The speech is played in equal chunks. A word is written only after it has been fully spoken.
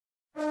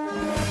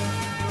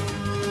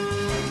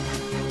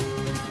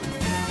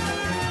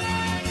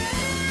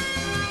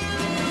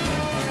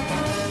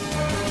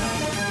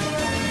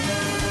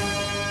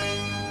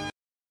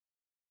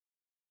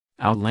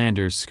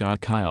Outlander's Scott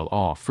Kyle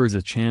offers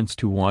a chance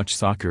to watch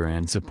soccer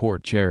and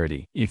support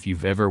charity. If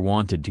you've ever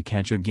wanted to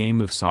catch a game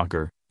of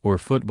soccer, or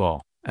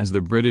football, as the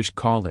British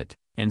call it,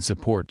 and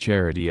support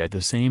charity at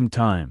the same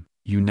time,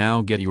 you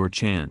now get your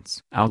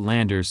chance.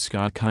 Outlander's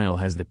Scott Kyle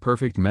has the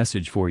perfect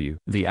message for you.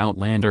 The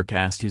Outlander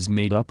cast is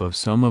made up of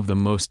some of the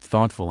most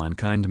thoughtful and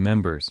kind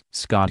members.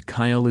 Scott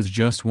Kyle is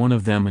just one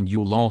of them, and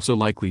you'll also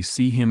likely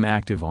see him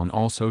active on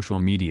all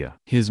social media.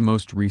 His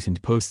most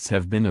recent posts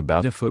have been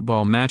about a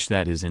football match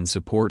that is in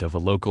support of a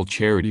local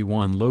charity,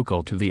 one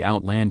local to the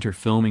Outlander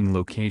filming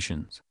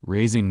locations,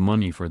 raising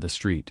money for the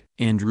St.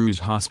 Andrew's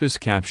Hospice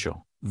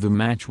capsule. The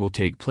match will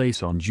take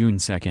place on June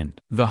 2nd.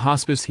 The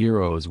Hospice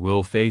Heroes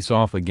will face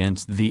off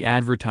against the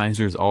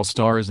Advertisers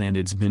All-Stars, and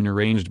it's been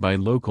arranged by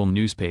local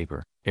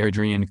newspaper,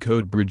 Airdrie &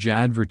 Coatbridge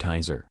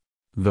Advertiser.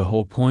 The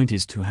whole point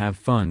is to have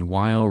fun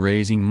while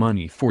raising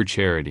money for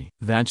charity.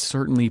 That's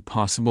certainly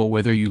possible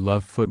whether you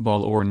love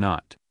football or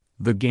not.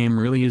 The game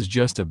really is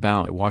just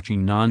about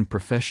watching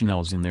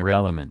non-professionals in their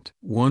element.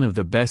 One of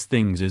the best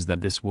things is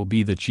that this will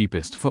be the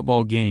cheapest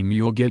football game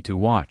you'll get to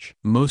watch.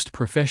 Most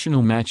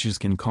professional matches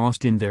can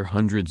cost in their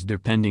hundreds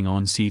depending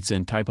on seats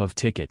and type of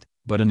ticket,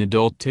 but an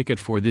adult ticket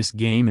for this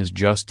game is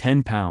just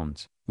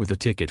 £10, with a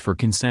ticket for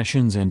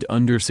concessions and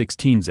under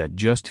 16s at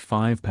just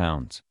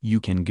 £5. You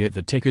can get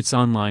the tickets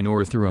online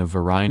or through a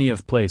variety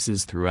of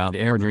places throughout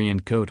Airdrie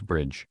and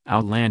Coatbridge.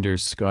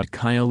 Outlander's Scott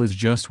Kyle is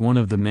just one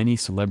of the many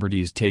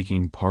celebrities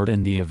taking part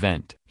in the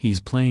event.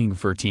 He's playing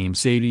for Team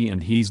Sadie,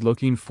 and he's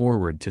looking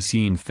forward to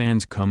seeing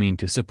fans coming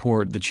to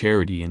support the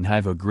charity and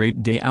have a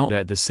great day out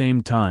at the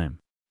same time.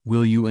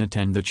 Will you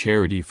attend the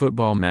charity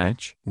football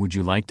match? Would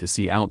you like to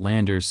see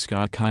Outlander's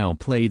Scott Kyle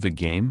play the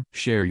game?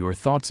 Share your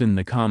thoughts in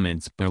the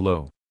comments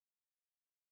below.